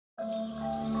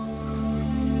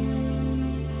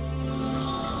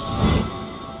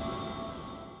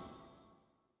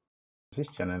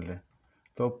Channel रे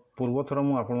तो पूर्व थर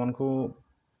मु आपण को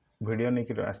वीडियो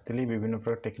नहीं आसती विभिन्न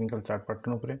प्रकार टेक्निकल चार्ट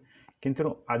पैटर्न उपर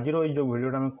किंतु आज जो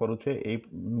वीडियोटा आम करुचे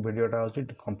वीडियोटा हूँ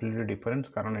कम्प्लीटली डिफरेंस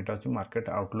कारण यहाँ हूँ मार्केट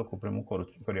आउटलुक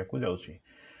करने को जाऊँगी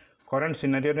करेन्ट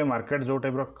सिनारियो रे मार्केट जो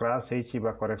टाइप क्रैश होती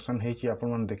करेक्शन होती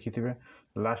आपने देखिथे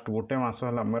लास्ट गोटे मस है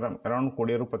अराउंड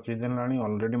 20 ରୁ 25 दिन लानी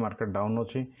ऑलरेडी मार्केट डाउन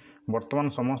अच्छी बर्तमान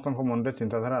समस्त मन में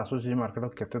चिंताधारा आसूसी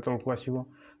मार्केट केते तलक आसो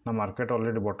ना मार्केट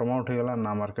ऑलरेडी बॉटम आउट होगा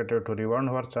ना मार्केट एठू रिबाउंड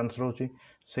होवार चांस रोचे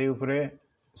से उपरे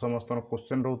समस्त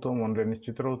क्वेश्चन रोथो मन में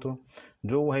निश्चित रोथो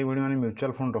जो भाई भाई मैंने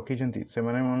म्यूचुअल फंड रखी से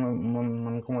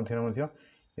मध्य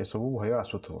ये सब भय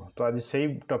आसूथो तो आज से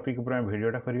टॉपिक उपर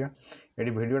वीडियोटा करिया ये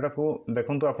वीडियोटा को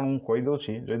देखो आपको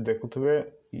कहीदे जो देखुए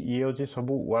ये हूँ सब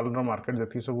वर्ल्ड मार्केट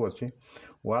जी सब अच्छी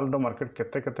वर्ल्ड मार्केट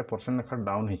केते परसेंट लेखा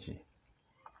डाउन होती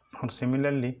और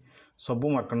सिमिलरली सब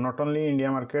market not only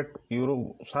India market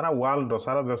Europe सारा वर्ल्ड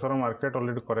सारा देशर मार्केट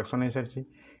ऑलरेडी करेक्शन हो सारी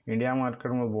इंडिया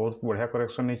मार्केट में बहुत बढ़िया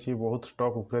करेक्शन होती बहुत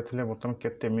स्टॉक उपरे थे बर्तमान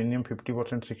केते मिनिमम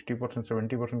 50% 60%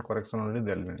 70% करेक्शन ऑलरेडी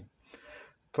देले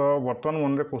तो बर्तमान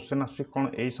मन में क्वेश्चन आस कौन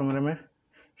यही समय में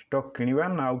स्टॉक किणवा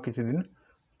ना आउ किसी दिन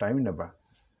टाइम नेबा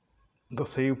तो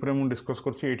से उपरे मुझे डिस्कस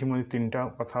कर मुझे 3टा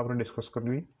कथा डिस्कस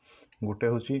करी गोटे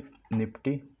हूँ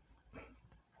निफ्टी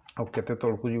आ केते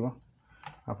तलकू जीव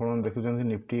आप देखुं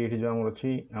निफ्टी ये जो आम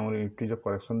अच्छी आम निफ्टी जो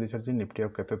करेक्शन दे सारी निफ्टी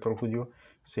आते तलकू जीव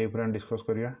से डिस्कस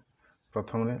करिया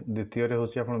प्रथम द्वितीय हूँ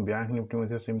आप बैंक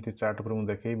निफ्टी सेमती चार्ट पर मुझे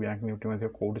देखे बैंक निफ्टी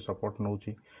कौटी सपोर्ट नौ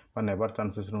नेबार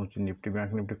चांसेस नौ निफ्टी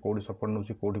बैंक निफ्टी कौटी सपोर्ट नौ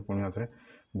कौटी पुणी थे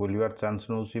बुलवार चांस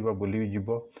नौ बुली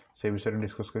जीव से विषय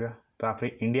डिस्कस करिया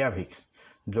इंडिया भिक्स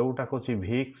जोटा कौन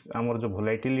भिक्स आमर जो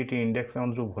वोलेटिलिटी इंडेक्स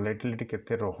आम जो वोलेटिलिटी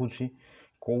केते रहुची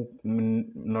कौ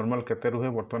नॉर्मल केते रुहे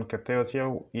बर्तमान केते अच्छी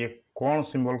ये कौन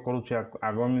सिंबल करुच्ची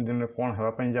आगामी दिन में कौन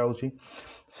होगापाई जाऊँगी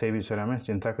से विषय आम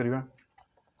चिंता करवा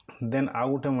देन आउ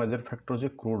गोटे मेजर फैक्टर हो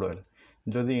क्रूड ऑयल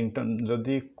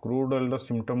जदि क्रूड ऑयल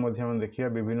सिम्पटम देखिए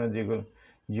विभिन्न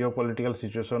जियोपॉलिटिकल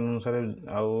सिचुएशन अनुसार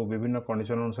आउ विभिन्न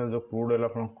कंडीशन अनुसार जो क्रूड ऑयल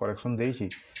आप करेक्शन देसी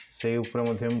से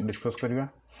डिस्कस करवा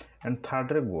एंड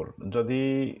थर्ड रे गोल्ड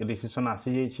जदि रिसेशन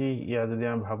आसी जाइए या जदि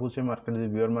आम भावुचे मार्केट जो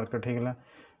बियर मार्केट होगा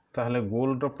ताहले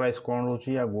गोल्ड प्राइस कौन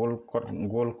रोची या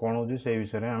गोल्ड कौन हो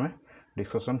विषय आम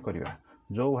डिस्कसन करवा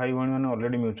जो भाई भाई मैंने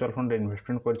ऑलरेडी म्यूचुअल फंड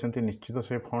इन्वेस्टमेंट कर निश्चित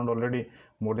से fund already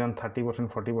more than 30%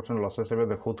 40% losses एवं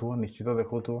देखो निश्चित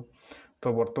देखो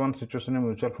तो बर्तमान सिचुएशन में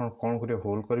म्यूचुअल फंड कौन करेंगे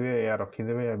होल्ड करेंगे या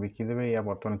रखीदे या बिकिदे या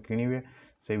बर्तमान किणवे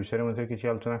से विषय में किसी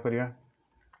आलोचना करवा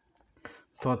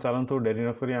तो चलतु डेरी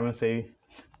नक आम से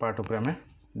पार्ट उपर आम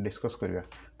डिस्कस करवा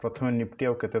प्रथम निफ्टी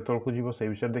आउ केते तलकू जीव से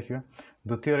विषय देखा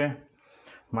द्वितीय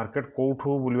मार्केट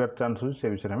कौठू बुलवार चांस हो से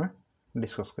विषय आम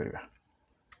डिस्कस करवा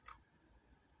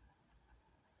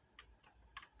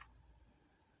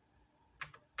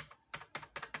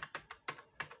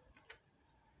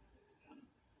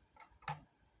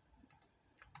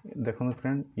देखो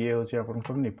फ्रेंड ये हूँ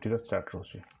आप निफ्टी चार्ट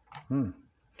रोचे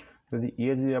जदि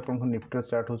ये जी आप निफ्टी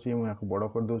चार्ट होची मुझे बड़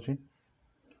कर दूसरी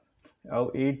आउ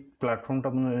ये प्लेटफॉर्म टा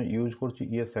यूज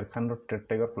कर शेरखान ट्रेड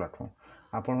टाइगर प्लेटफॉर्म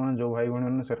आपण मैंने जो भाई भाई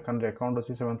मैंने शेरखान अकाउंट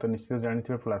अच्छी से तो निश्चित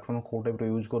जानते प्लेटफॉर्म कौ टाइप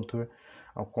यूज करेंगे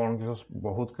आ कौन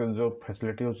बहुत जो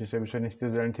फैसिलिटी अच्छी से विषय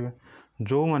निश्चित जानते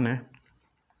जो मैंने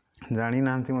जानी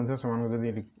ना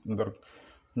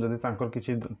जदि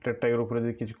किसी ट्रेड टाइगर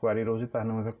उपर किसी क्वारी रोचे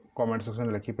कमेंट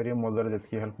सेक्शन लिखिपारे मो द्वारा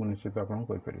जी हेल्प मुझे निश्चित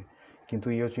आपको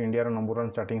किंतु ये हूँ India number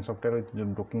 1 charting software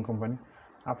broking company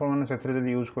आप मैंने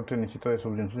से यूज करते निश्चित ये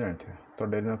सब जिन जानते तो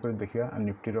डेरी नक देखा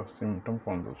निफ्टी सिम्पटम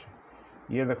कौन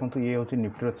दूसरी ये देखो ये हूँ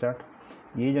निफ्टी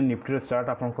चार्ट ये जो निफ्टी चार्ट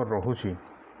आप रोचे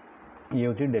ये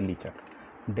हूँ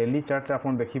डेली चार्ट आप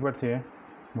देखिपे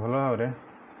भल भाव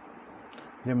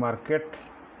जे मार्केट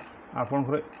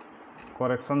आपंकर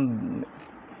करेक्शन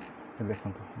देखो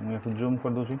मुझे जूम कर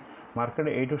दूसरी मार्केट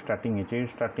यू स्टार्टिंग है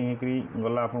स्टार्टिंग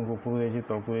गला आप ऊपर जाइए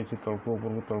तलकू जाइए तलकू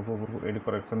ऊपर ये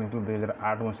करेक्शन होता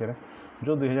 2008 मसीह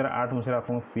जो 2008 मसीह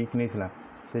आप पिक नहीं था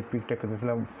से पिकटा के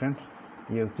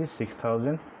फ्रेंड्स ये हूँ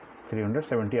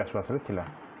 6370 आसपास था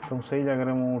तो से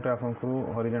जगह मुझे गोटे आपको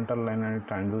हॉरिजॉन्टल लाइन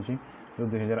टाणी दूसरी जो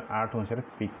 2008 मसीह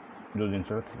पिक जो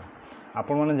जिनसा था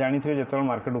आपण मैंने जानी जो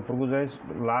मार्केट ऊपर को जाए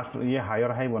लास्ट ये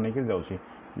हायर हाई बन के जाऊँगी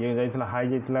ये जाइला हाई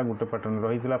जाइला गोटे पैटर्न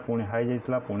रही पुणी हाई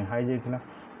जाइला पुणी हाई जाइला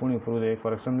पुणी ऊपर जाए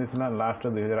करेक्शन देता लास्ट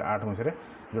 2008 मसीह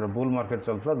जो बुल मार्केट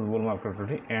चलता बुल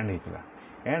मार्केट एंड होता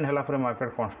एंड है मार्केट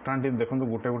कन्स्टांट देखो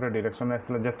गोटे गोटे डायरेक्शन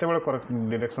आसाला जिते बड़े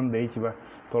डायरेक्शन देबा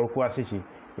तलू आसी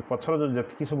पछर जो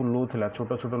जी सब लो था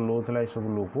छोट छोट लो था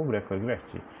सब लो को ब्रेक करके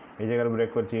आसी जगह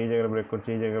ब्रेक कर जगह ब्रेक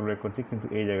कर जगह ब्रेक कर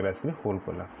किंतु ये जगह आसिक होल्ड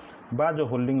कला बा जो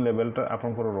होल्डिंग लेवलटा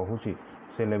आपंकर रोचे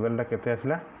से लेवलटा केते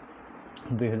आसला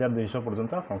 2200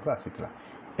 पर्यंत आपंकर आसीला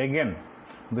एगेन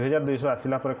 2200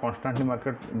 आसला कन्स्टांटली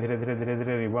मार्केट धीरे धीरे धीरे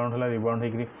धीरे रिबाउंड है रिबाउंड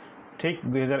होकर ठीक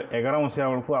 2011 मसीहा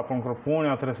बेलू आपंकर पुणी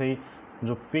आउे से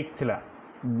जो पिक थिला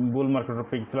बुल मार्केट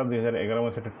पिक थिला 2011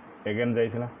 मसीहा एगेन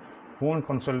जाइला पुणी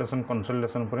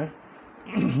कंसोलिडेशन पर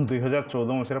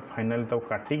 2014 मसीह फाइनाली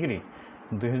काटिकी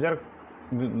 2020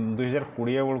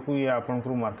 बेलू ये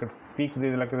आपंकर मार्केट पिक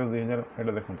देदेला के 2000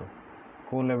 ये देखो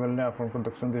कौ लेवल आप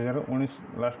देखते 2019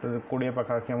 लास्ट 20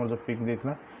 पाखापाखि आम जो पिक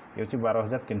देता ये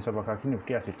 12,300 पाखापाखि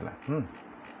निफ्टी आसीला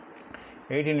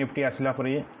ये निफ्टी आसला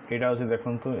यहाँ हूँ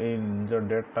देखो ये जो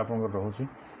डेट आप रोचे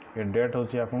ये डेट हूँ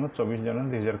आप 24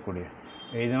 जनवरी 2020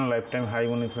 यही दिन लाइफ टाइम हाई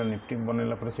बनता निफ्टी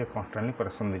बनला सी कन्स्टांटली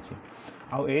करेक्शन देती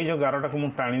आउ ये जो गारटा को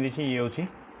मुझे टाणी देती ये हूँ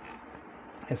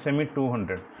SME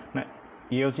 200 ना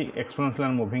ये हूँ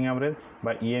एक्सपोनेंशियल मूविंग एवरेज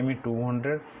बा EME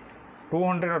 200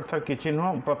 अर्थात किसी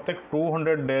नुह प्रत्येक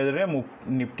 200 डेज रे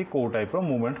निफ्टी कौ टाइप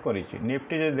मूवमेंट करी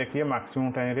निफ्टी जो देखिए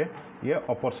मैक्सिमम टाइम रे ये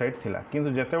अपर साइड थिला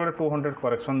किंतु जेते बड़े 200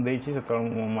 करेक्शन देछि से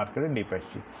मार्केट डीप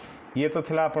आछि ये तो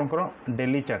थिला आपनकर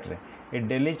डेली चार्ट रे ये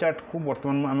डेली चार्ट को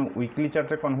वर्तमान आम वीकली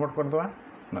चार्ट रे कन्वर्ट कर दवा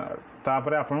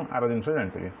तापर आपन आरो जिनस जान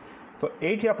परिए तो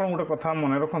एठी आपन गोटे कथा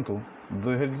मन रखंतु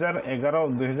 2011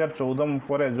 2014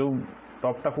 पर जो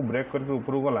टॉपटा को ब्रेक करके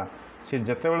ऊपर गला सी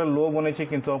जिते बड़े लो बनई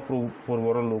किंतु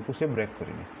पूर्वर लो को सी ब्रेक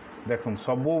करेनि देखो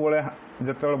सबु बड़े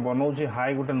जिते बनाऊँ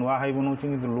हाई गोटे नुआ हाई बनाऊँ कि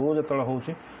लो जो हूँ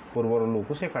पूर्वर लो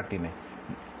को सी काटी ना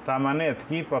ता माने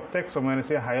एतकी प्रत्येक समय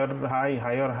से higher high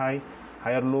higher high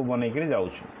higher low बनईकरी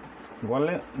जाऊँगी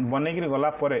गले बनईकरी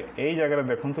गलापर यही जगह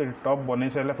देखो टॉप बन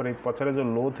सारा पछरे जो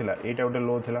लो थिला एटा गोटे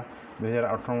लो थिला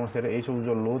 2018 मसीह यही सब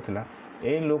जो लो थिला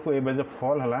यही लो को एबे जो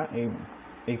फॉल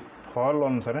है फॉल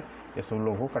अनुसार ये सब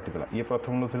लो को काटिदेला ये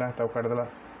प्रथम लो थिला ताऊ काटिदेला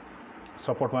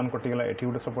सपोर्ट वन कटिगला एठी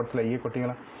गोटे सपोर्ट थिला ये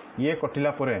कटिगला ये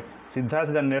कटिला परे सीधा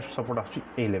सीधा नेक्स्ट सपोर्ट आछी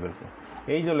ए लेवल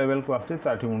को यही जो लेवल को आछी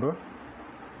ताठी मुंडो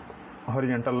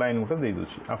हॉरिजॉन्टल लाइन गोटे दे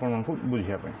दोछि आपन मानकु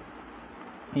बुझिया पे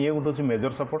ये गोटे होछि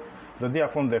मेजर सपोर्ट जदि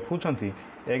आपन देखुछंती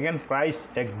again price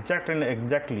exact and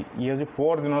exactly ये होछि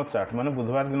 4 दिन चार्ट माने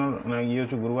बुधवार दिन ये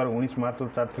होछि गुरुवार 19 मार्च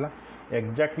चार्ट थिला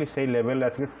एक्जाक्टली से लेवल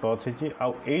आसिक टच होची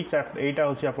आउ एई चार्ट एटा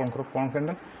होची आपनकर कोन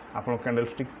कैंडल आपन कैंडल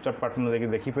स्टिक चार्ट पैटर्न देखि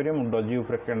देखि परिए मु डजी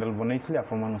ऊपर कैंडल बनैथिले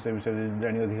आपन मान से विषय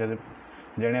जानि अधिक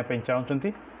जानिया पे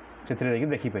चाहउचंती सेथरे देखि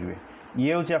देखि परिबे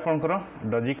ये होची आपनकर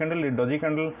डजी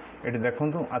कैंडल एटी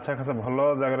देखंतु अच्छा खासा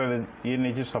भलो जगह ये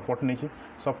नहीं सपोर्ट नहीं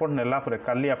सपोर्ट नेला परे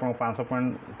काली आपन 500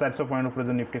 पॉइंट 400 पॉइंट ऊपर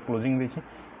जो निफ्टी क्लोजिंग देछि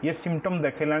ये सिम्पटम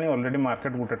देखैलानी ऑलरेडी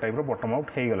मार्केट गोटे टाइप रो बॉटम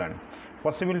आउट हे गलानी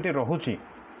पॉसिबिलिटी रहूची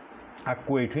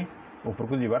आकु एठी ऊपर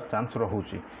को जीवार चांस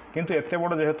रोचे किंतु एत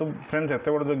बड़ जेहेतु फ्रेंड्स एत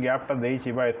बड़ जो गैपटा देती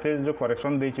एत जो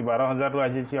करेक्शन देती 12,000 रु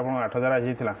आज आप 8,000 आज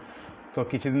होता तो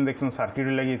किसी दिन देख सर्किट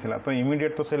लगी तो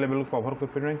इमिडिएट तो से लेवल कवर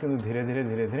कर कि धीरे धीरे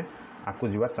धीरे धीरे आकु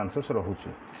जीवार चांसेस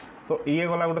रोचे तो ये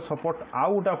गला गोटे सपोर्ट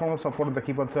आउ गोटे आप सपोर्ट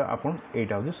देखिपे आपन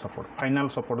एटा हूँ सपोर्ट फाइनाल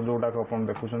सपोर्ट जोटा आप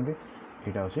देखुं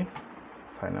यहाँ हूँ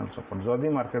फाइनाल सपोर्ट जदि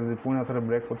मार्केट पुणी थे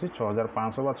ब्रेक कर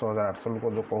 6,500 बा 6,800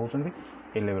 लोग जो कहते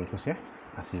ये लेवल को सी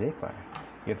आसी जाई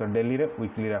पारे ये तो डेली रे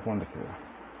वीकली रे आपन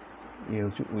देखिबा ये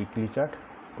हूँ वीकली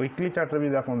चार्ट रे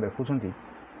भी आपन देखुछंती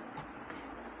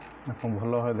आपन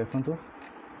भलो है देखंतु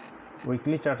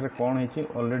वीकली चार्ट रे कोन हेची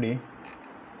ऑलरेडी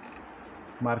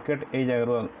मार्केट ए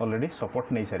जगह ऑलरेडी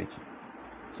सपोर्ट नहीं सारी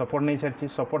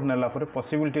सपोर्ट नेला पर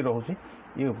पॉसिबिलिटी रहउची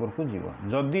ये ऊपर को जीव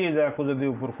जदि ए जगह को जदि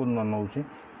ऊपर को न नउची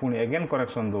पुणी अगेन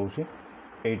करेक्शन दउची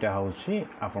एटा हउची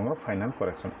आपन फाइनल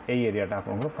करेक्शन ए एरियाटा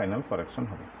आपन फाइनल करेक्शन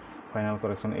हो फाइनल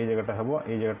करेक्शन ये जगहटा हम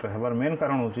ये जगहटा हबार मेन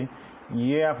कारण हूँ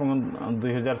ये आप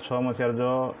 2006 मसीह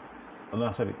जो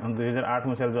सॉरी 2008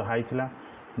 मसीह जो हाई थिला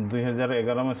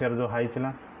 2011 मसीह जो हाई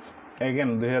थिला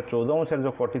अगेन 2014 मसीह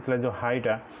जो कटी जो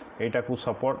हाईटा यहाँ को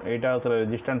सपोर्ट यहाँ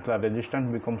रेजिस्टेंट था रेजिस्टेंट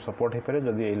बिकम सपोर्ट हो पारे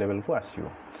जदि ये लेवल को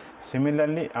आसो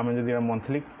सिमिलरली आम जब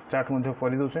मंथली चार्ट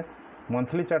करदे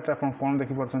मंथली चार्ट आप कौन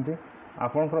देखिपारे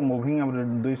आपंकर मुविंग एवरेज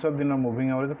 200 दिन मुविंग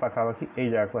एवरेज पाखापाखि यही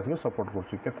जगह को आसिक सपोर्ट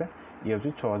कर ये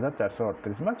हूँ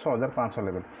 6,438 में 6,500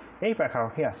 लेवल यही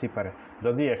पाखापाखि आसीपे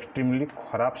जदि एक्सट्रीमली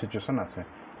खराब सिचुएसन आसे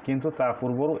किंतु ता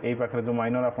पूर्व यही पाखे जो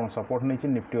माइनर आप सपोर्ट नहीं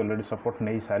निफ्टी ऑलरेडी सपोर्ट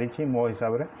नहीं सारी मो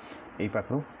हिसाब से यही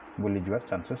पाखु बुली जावार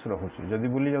चांसेस रोचे जदि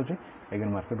बुली जाऊँगी अगेन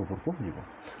मार्केट ऊपर को जीव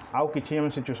आउ कि आम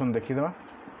सिचुएसन देखीदे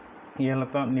ये है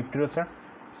तो निफ्टी चार्ट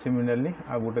सिमिलरली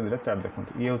आ गोटे दुटा चार्ट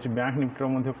देखते ये हूँ बैंक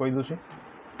निफ्टी कहीदे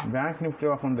बैंक निफ्टी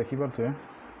आप देखिपे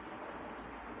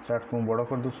चार्ट को बड़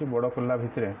कर दूसरी बड़ करला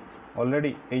भितर ऑलरेडी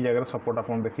यही जगह सपोर्ट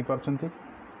आप देखिपार्टी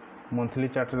मंथली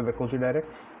चार्ट रे देखा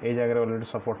डायरेक्ट यही जगह ऑलरेडी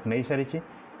सपोर्ट नहीं सारी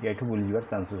ये बुली जावार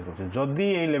चांसेस रोचे जदि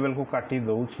ये लेवल को काटी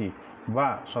दौची बा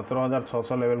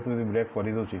 17,600 लेवल को ब्रेक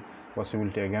कर दूसरी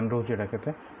पॉसिबिलिटी अगेन रोचे के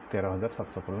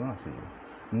 13,700 पर्यटन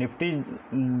आसीज निफ्टी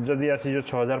जदि आसी जो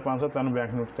 6500 तान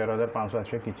बैंक निफ्टी 13500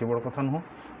 आसे किसी बड़ कथा नुह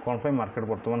कौन पे मार्केट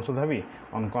वर्तमान सुधा भी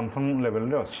अनकनफर्म लेवल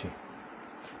रे अच्छी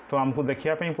तो आमको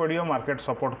देखापी पड़ो मार्केट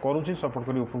सपोर्ट करुँची सपोर्ट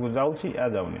कर ऊपर को जाऊँगी या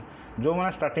जाऊनी जो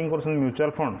मैंने स्टार्टिंग कर म्यूचुअल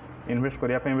फंड इन्वेस्ट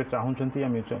करने चाहूँगी या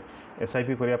म्यूचुअल SIP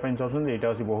करने चाहते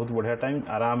यहाँ हूँ बहुत बढ़िया टाइम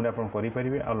आराम आप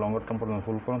करेंगे आ लंगर टर्म पर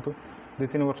होल्ड करूँ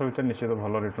 2-3 वर्ष भर निश्चित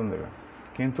भल रिटर्न देवे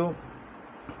किंतु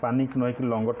पानिक नहींकि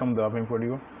लंगर टर्म देवाई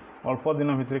पड़ो अल्प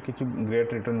दिन भितर किसी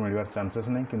ग्रेट रिटर्न मिलवार चांसेस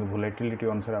नहीं कि वोलेटिलिटी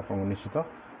अनुसार आपको निश्चित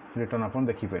रिटर्न आप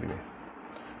देखिपारे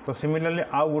तो सिमिलरली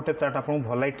आउ गोटे चार्ट आपको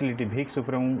वोलेटिलिटी भिक्स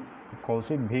उपर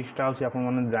कहूँ भिक्सटा हूँ आप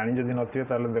जानी जदि नथिबे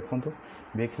ताले देखंतु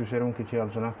भिक्स विषय में किसी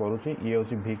आलोचना करुँची ये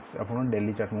हूँ भिक्स आप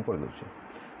डेली चार्ट मुझे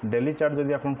करदे डेली चार्ट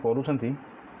जदि आप करूँ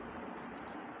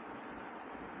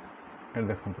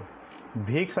देखो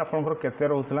भिक्स आपंकर केते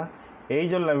रोला यही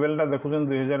जो लेवलटा देखुं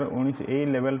 2019 यही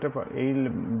लेवलटे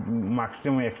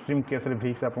मैक्सिमम एक्सट्रीम केस रे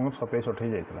भिक्स आप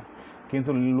 27-28 जाता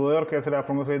किंतु लोअर केस रे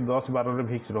आप 10-12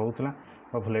 भिक्स रोला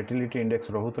वोलेटिलिटी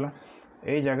इंडेक्स रोला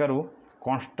यही जगार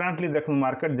कन्स्टांटली देखो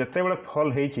मार्केट जिते बड़े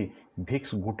फल होती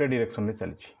भिक्स गोटे डायरेक्शन में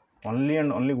चली ओनली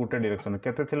एंड ओनली गोटे डायरेक्शन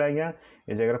केते थिला आज्ञा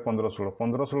ये जगह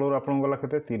 15-16 आप गला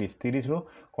के 30 रु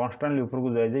कन्स्टांटली ऊपर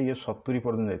को जाए ये 70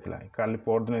 पर्यटन जाता काली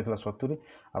परदिन जाता 70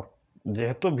 आ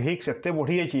जेहेतु भिक्स एत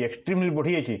बढ़ी जाइए एक्सट्रीमली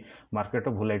बढ़ी जाइए मार्केट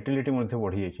वोलेटिलिटी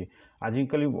बढ़ी जाइए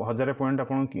आजिकल 1000 पॉइंट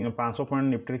आप 500 पॉइंट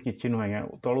निफ्टी किसी नुह आज्ञा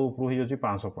तलू ऊपर हो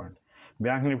 500 पॉइंट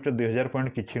बैंक निफ्टी 2000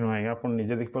 पॉइंट किसी नुह आज्ञा आप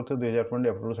निजे देखिए 2000 पॉइंट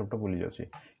एपट सेपट बुली जाए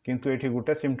किंतु ये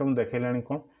गोटे सिम्पटम देखला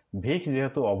कौन भिक्स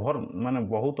जेहेतु ओभर माने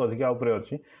बहुत अधिका उपरे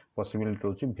अच्छी पॉसिबिलिटी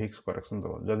होची भिक्स करेक्शन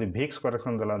देव जदि भिक्स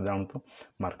करेक्शन देला जाऊँ तो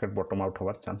मार्केट बॉटम आउट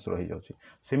होवार चांस रही जाउची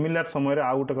सिमिलर समय रे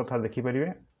आ गोटे कथा देखि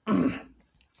परिवे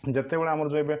जते बेला हमर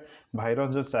जो एबे भाइरस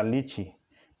जो चली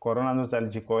कोरोना जो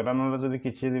चली कोरोना जदि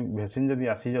किसी वैक्सीन जदि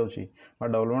आसी जाउची बा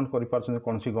डेवलपमेंट करि पारछन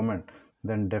कोनसी गवर्नमेंट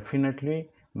देन डेफिनेटली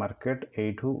मार्केट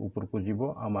एठू ऊपर को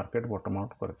जीवो आ मार्केट बॉटम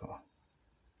आउट करदो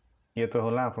ये तो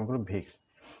होला आपनकर भिक्स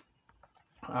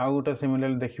आ गोटे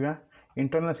सिमिलरली देखिबा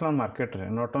इंटरनेशनल मार्केट रे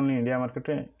नॉट ओनली इंडिया मार्केट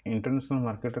रे इंटरनेशनल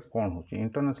मार्केट रे कौन होची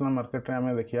इंटरनेशनल मार्केट रे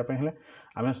आमे देखिया पे हेले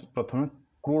आमे प्रथमे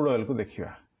क्रूड ऑयल को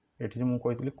देखिबा एठी जे मु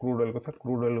कहितली क्रूड ऑयल कथा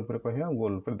क्रूड ऑयल ऊपर कहिया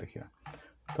गोल्ड ऊपर देखिया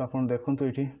तो आपण देखंतु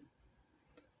एठी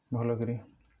भलो करी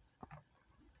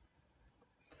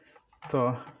तो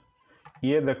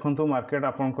ये देखंतु मार्केट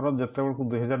आपनकर जते बेलकु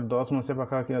 2010 मसे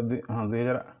पाखा कि हां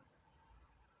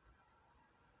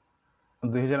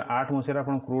 2008 मसीह आप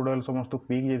क्रूड ऑयल समस्त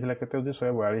पीक जाता के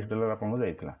 $142 आपको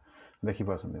जाता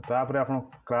देखिपार तापर आप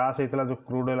क्राश होता जो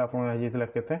क्रूड ऑयल आप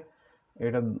के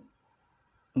यहाँ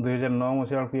 2009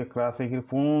 मसीहा ये क्राश हो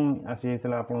पुणी आसी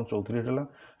जाता आप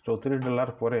 $34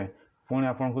 पर पुणी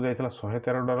आपको जाता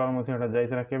 $113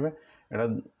 जाता के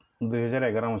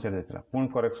 2011 मसीह जाता पुणी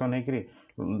करेक्शन होकर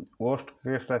वर्स्ट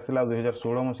केस आसाला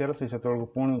 2016 मसीहार से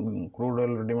पुणी क्रूड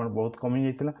ऑयल डिमांड बहुत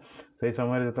कमी जाता से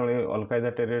समय जो अलकायदा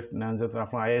टेररिस्ट जो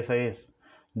आप ISIS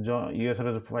जो US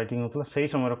फाइटिंग होता से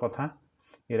समय कथा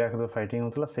इराक जो फाइटिंग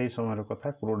होता से समय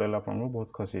कथा क्रूड ऑयल आप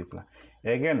बहुत खसी होता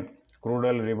eigen crude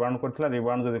oil rebound करथिला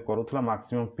rebound जदि करूथला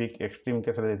मैक्सिमम पीक एक्सट्रीम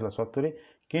केस रे जाइतला 70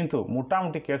 किंतु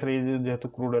मोटामोटी केस रे जेहेतु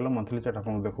क्रूड ऑयल मंथली चार्ट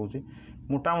आपको देखौची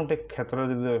मोटामोटी क्षेत्र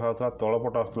जदि देखाउथला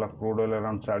तळपट आसुथला क्रूड ऑयल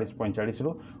अराउंड 40-45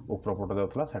 रु उपरपट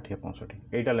जाउथला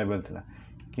 60-65 एटा लेवल थिला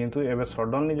किंतु एबे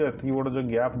सडनली जो एतकी बड़ जो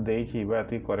गैप देइछि बा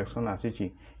एतकी करेक्शन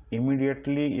आसीछि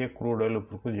इमीडिएटली ये क्रूड ऑयल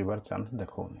ऊपर को जीवार चांस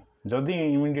देखौनी जदि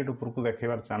इमीडिएट ऊपर को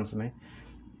देखैबार चांस नहीं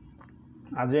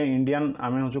आज इंडियन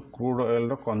आम हूँ क्रूड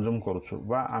ऑयल कंज्यूम करुँ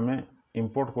बा आम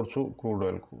इंपोर्ट करुँ क्रूड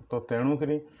ऑयल को तो तेणुक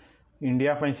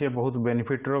इंडिया पे सी बहुत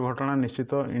बेनिफिटर घटना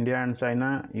निश्चित India and China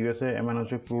USA M हूँ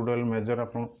क्रूड ऑयल मेजर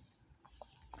आप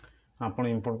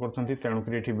इंपोर्ट कर तेणुक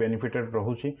ये बेनिफिटेड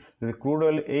रोचे जब क्रूड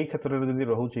ऑयल यही क्षेत्र में जब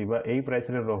रोचे यही प्राइस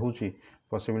रोचे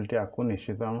पॉसिबिलिटी आपको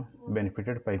निश्चित आम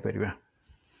बेनिफिटेड पाइपर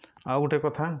आ गोटे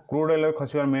कथा क्रूड ऑयल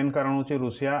खसबार मेन कारण हूँ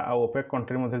रूसिया आ ओपेक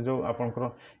कंट्री मध्य जो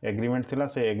आपंकर एग्रीमेंट थिला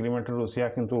से एग्रीमेंट रूसिया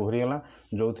किंतु ओहरीगला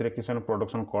जो थी कि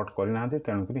प्रोडक्शन कट करना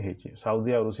तेणुक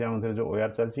साउदी और रूसिया मध्य जो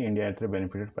ओआर चलती इंडिया ए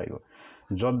बेनिफिटेड पाइब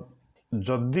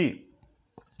जदि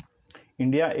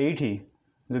इंडिया एठी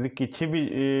जदि किसी भी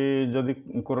जदि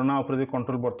कोरोना उपर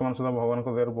कंट्रोल बर्तमान सुधा भगवान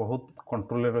दयार बहुत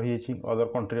कंट्रोल रही अदर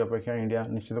कंट्री अपेक्षा इंडिया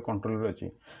निश्चित कंट्रोल अच्छी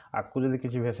आपको जदि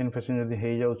किसी वैक्सीन फैक्सीन जदि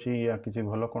हो जाउची या किसी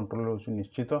भल कंट्रोल हो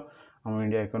निश्चित हम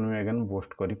इंडिया इकोनॉमी अगेन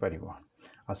बूस्ट करि परिबो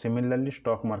आ सिमिलरली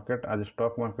स्टॉक मार्केट आज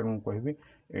स्टॉक मार्केट मु कहबी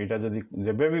एटा जदि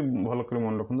जेबे भी भल कर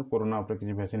मन रखु कोरोना उपर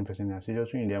किसी वैक्सीन फैक्सीन आसी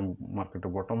जाउची इंडिया मार्केट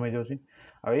बॉटम हो जाउची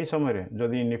आ एई समय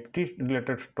जदि निफ्टी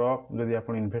रिलेटेड स्टॉक जदि आप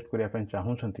इन्वेस्ट करिया पय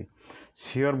चाहूछंती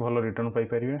सियोर भल रिटर्न पाई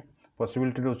परिबे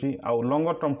पॉसिबिलिटी रोची आ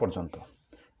लॉन्गर टर्म पर्यंत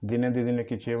दिने दी दिन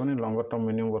किसी हेनी लंगर टर्म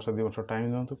मिनिमम वर्ष 2 वर्ष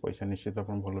टाइम दिखाँ पैसा निश्चित आप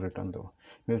भल रिटर्न देव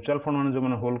म्यूचुअल फंड मैंने जो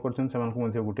मैंने होल्ड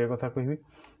कर गोटे कथा कहि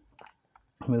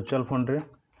म्यूचुअल फंड रे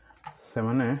से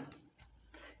मैंने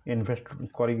इन्वेस्ट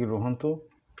करी रुहतु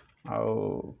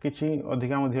किसी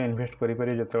अधिका इन्वेस्ट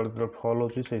करेंगे जो फल हो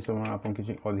समय आप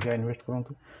किसी अधिका इन्वेस्ट करूँ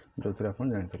जो थे आप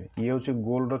जापर ये हूँ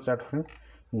गोल्ड चार्ट फ्रेंड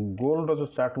गोल्ड जो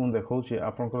चार्ट मुझे देखा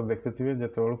आपंकर देखुए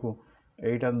जो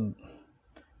यहाँ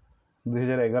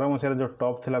 2011 मसीह जो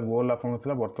टॉप थिला गोल्ड आप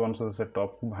बर्तमान सुधा से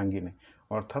टॉप को भांगी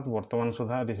अर्थात वर्तमान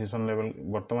सुधा रिसेशन लेवल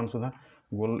वर्तमान सुधा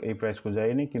गोल्ड ए प्राइस को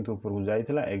जाइनी किंतु ऊपर को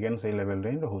जाइला एगेन से लेवल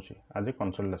रे रोचे आज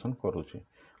कंसोलिडेशन करुँच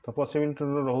तो पॉसिबिलिटी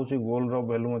रोचे गोल्ड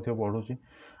वैल्यू बढ़ुची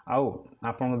आउ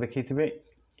आप देखिए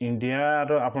इंडिया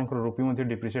आपंकर रुपी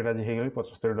डिप्रिशिएट आज हो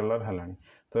 $75 है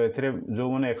तो ये जो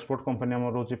मैंने एक्सपोर्ट कंपनी आम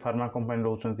रोचे फार्मा कंपनी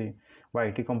रोचे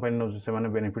आईटी कंपनी रोचे से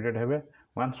बेनिफिटेड हे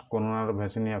वंस कोरोनार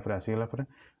वैक्सीन या आसीगला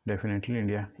डेफिनेटली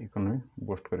इंडिया इकोनॉमी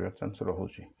बूस्ट करने चांस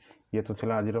रोचे ये तो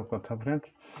थिला आज कथा फ्रेंड्स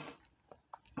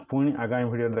पुणी आगामी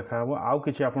वीडियो देखा आउ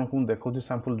कि आपको देखा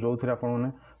सैंपल जो थे आपने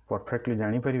परफेक्टली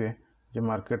जानीपर जे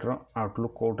मार्केट रो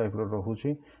आउटलुक कौ टाइप रोचे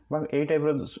यही टाइप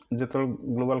जो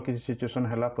ग्लोबल किसी सिचुएशन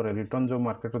है रिटर्न जो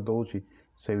मार्केट दौर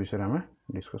से विषय में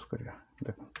डिस्कस करिया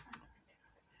देखो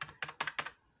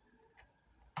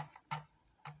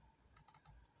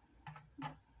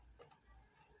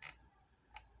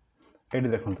ये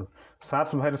देखो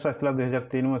सार्स भाइरस आसाला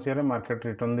 2003 मसीह मार्केट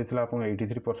रिटर्न देता आप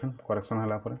 83% करेक्शन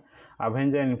है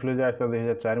आभेंजा इन्फ्लुएंजा आसाला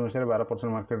 2004 मसीह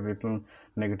 12% मार्केट रिटर्न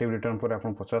नेगेटिव रिटर्न पर आप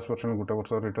 50% गोटे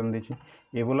वर्ष रिटर्न देती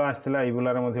इबोला आसाला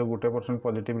इबोलार गोटे %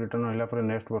 पॉजिटिव रिटर्न है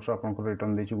नेक्स्ट वर्ष आप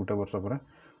रिटर्न देती गोटे वर्ष पर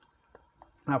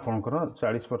आपंकर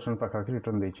 40% पाखापाखि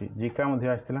रिटर्न देती जिका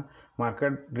आसाला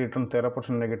मार्केट रिटर्न 13%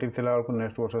 नेगेटिव थिला बेलू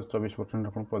नेक्स्ट वर्ष 24%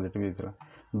 आप पॉजिटिव देता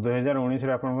 2019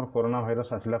 आप कोरोना भाइरस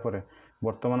आसला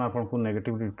बर्तमान आपको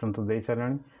नेगेटिव रिटर्न तो दे सारे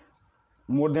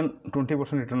मोर देन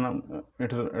 20%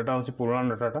 रिटर्न एटा हूँ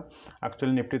पुराना डाटा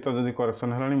एक्चुअली निफ्टी तो जब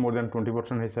करेक्शन है मोर देन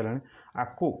 20% हो सारे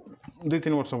आपको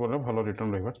 2-3 वर्ष पर भल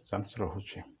रिटर्न रहा चांस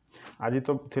रोचे आज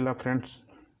तो थिला फ्रेंड्स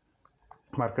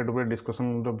मार्केट उपर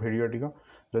डिस्कसन भिडियो टी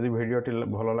जदि भिडियोटी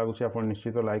भल लगुच आप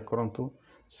निश्चित लाइक करूँ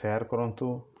शेयर करूँ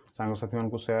सांगसाथी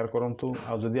मानक शेयर करूँ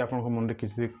आदि आप मन में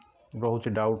किसी रोचे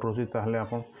डाउट रोचे ताहले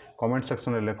आप कमेंट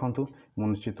सेक्शन में लिखूँ मु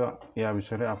निश्चित या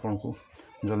विषय आपन को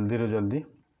जल्दी रे जल्दी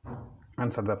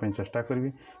आंसर देवाई चेष्टा करी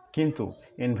किंतु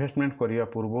इन्वेस्टमेंट करने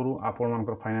पूर्व आपण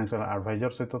मानकर फाइनेंशियल एडवाइजर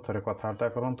सहित थे कथबार्ता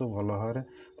करूँ भल भाव में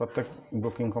प्रत्येक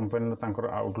ब्रोकिंग कंपनी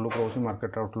आउटलुक रोचे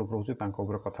मार्केट आउटलुक रोचे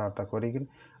कथबार्ता करी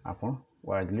आप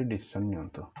वाइजली डिसीजन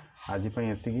नियंतु आज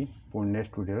ये पुणी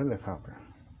नेक्स्ट वीडियो देखा।